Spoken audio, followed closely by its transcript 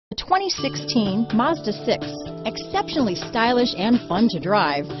2016 Mazda 6. Exceptionally stylish and fun to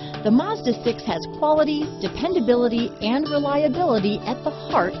drive, the Mazda 6 has quality, dependability, and reliability at the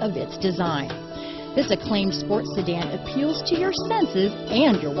heart of its design. This acclaimed sports sedan appeals to your senses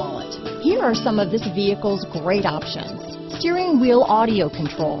and your wallet. Here are some of this vehicle's great options: steering wheel audio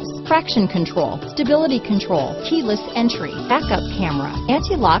controls, traction control, stability control, keyless entry, backup camera,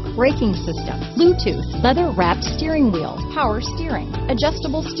 anti-lock braking system, Bluetooth, leather-wrapped steering wheel, power steering,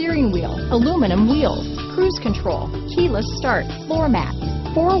 adjustable steering wheel, aluminum wheels, cruise control, keyless start, floor mats,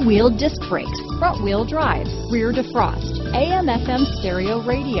 four-wheel disc brakes, front-wheel drive, rear defrost, AM/FM stereo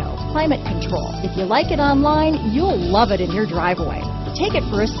radio, climate control. If you like it online, you'll love it in your driveway. Take it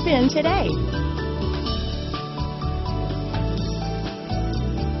for a spin today.